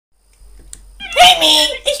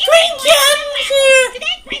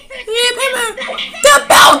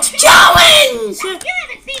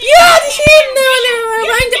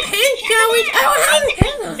challenge. I don't have it.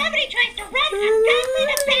 Somebody tries to run a gun with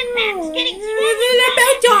a backpack, getting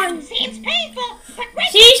Done. Seems painful, but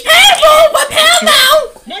She's painful, but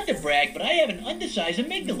Paramount. Not to brag, but I have an undersized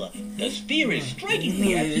amygdala. The sphere is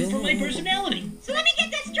strikingly absent from my personality. So let me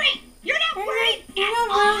get this straight. You're not worried at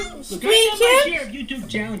all? Look, I've done my share of YouTube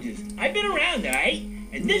challenges. I've been around, alright?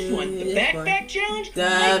 And this one, the backpack challenge,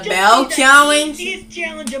 The bell challenge? The easiest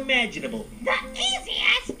challenge imaginable. The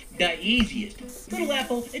easiest? The easiest. Little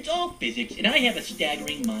Apple, it's all physics, and I have a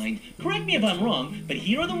staggering mind. Correct me if I'm wrong, but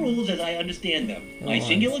here are the rules as I understand them. My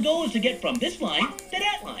singular goal is to get from this line to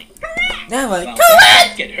that line. Correct! That was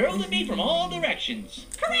correct! Get hurled at me from all directions.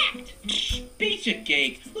 Correct! Piece of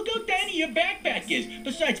cake. Look how tiny your backpack is.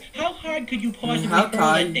 Besides, how hard could you possibly How hurl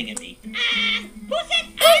hard? that thing at me? Who said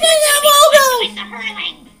I doing the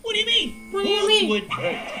hurling? What do you mean? What do you mean? Would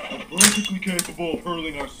Hey, I'm perfectly capable of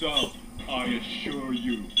hurling ourselves, I assure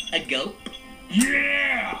you. a goat?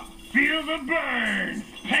 Yeah! Feel the burn!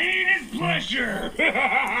 Pain and pleasure!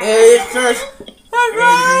 It's just. Hey, you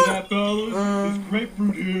hear that, fellas? This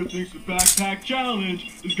grapefruit here thinks the backpack challenge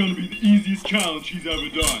is gonna be the easiest challenge he's ever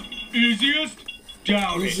done. Easiest?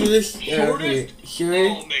 Doubt it. Easiest? Shortest? Sure.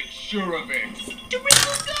 I'll make sure of it.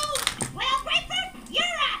 Well, Grapefruit, you're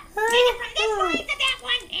up. Take it from this line to that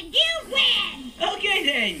one, and you win. Okay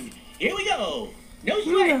then. Here we go. No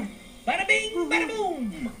sweat. Bada bing, bada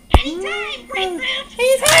boom. Anytime, Grapefruit.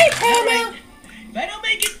 Anytime, Paramount. If I don't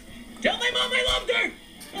make it, tell my mom I loved her.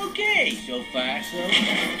 Okay, so far so.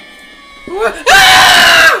 Go ahead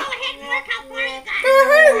and work how far you got.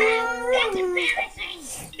 Wow, that's embarrassing.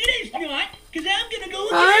 It is not, because I'm gonna go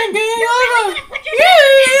I'm again. getting You're over. gonna put your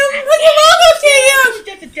Put your logo to you. It's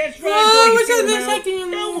just a test run. Oh, so you what's feel this well.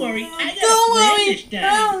 second? Don't worry, I got Don't a plan worry. this time.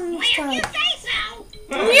 Well, if you say so.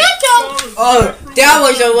 Oh, that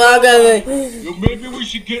was a logo. Yo, maybe we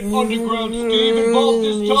should get Underground Steve involved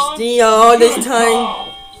this time? Steve all this time.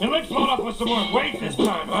 And let's load up with some more weight this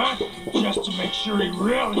time, huh? Just to make sure he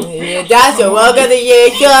really Yeah, feels that's a logo to you.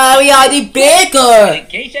 So we are the bigger. In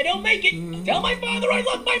case I don't make it, tell my father I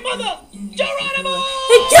love my mother. Geronimo!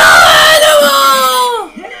 Geronimo!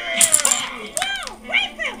 Whoa,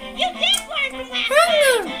 Grapefruit, you did learn from last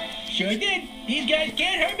time. Sure did. These guys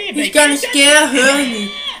can't hurt me if He's they gonna can't scare her.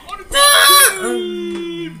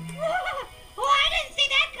 Oh, I didn't see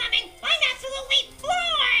that coming. I'm absolutely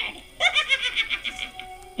floored.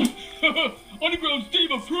 Underground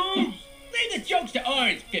Steve approves! Leave the jokes to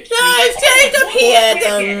Orange, Pipsqueak. Take the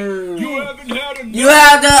piano. You haven't had enough! You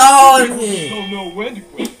have the on. Don't know when to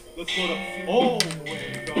quit. Let's go to all the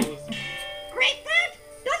way, fellas. Grapefruit,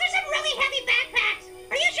 those are some really heavy backpacks.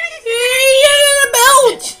 Are you sure this is The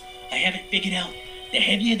belt. I have it figured out. The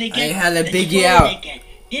heavier they get, I had to the figure slower out. they get.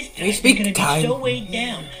 This time, We speak they're gonna time. be so weighed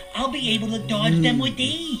down, I'll be able to dodge them with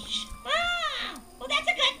ease. Ah, well, that's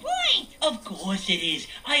a good point. Of course it is.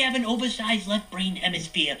 I have an oversized left brain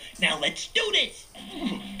hemisphere. Now let's do this.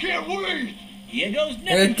 Can't wait! Here goes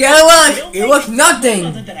It nothing. it was nothing.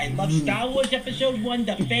 Other than I love Star Wars Episode 1,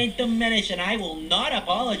 The Phantom Menace, and I will not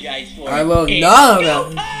apologize for it. I will It's not.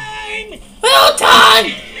 go time! Well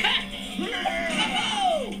time.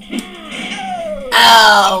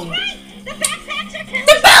 Ow. Right, the backpacks are too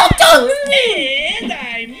The belt done. And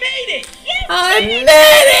I made it! I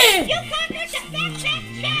made You it. conquered the backpack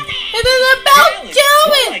challenge. It is a belt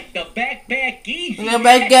challenge. Like the backpack easy. And the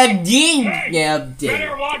back got Dean. Yeah,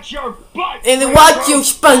 Better watch your butt! and watch you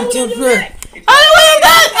sponsor her. I want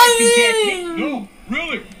that. No,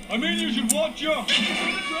 really! I mean, you should watch your...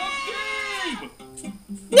 Underground Steve!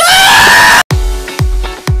 No!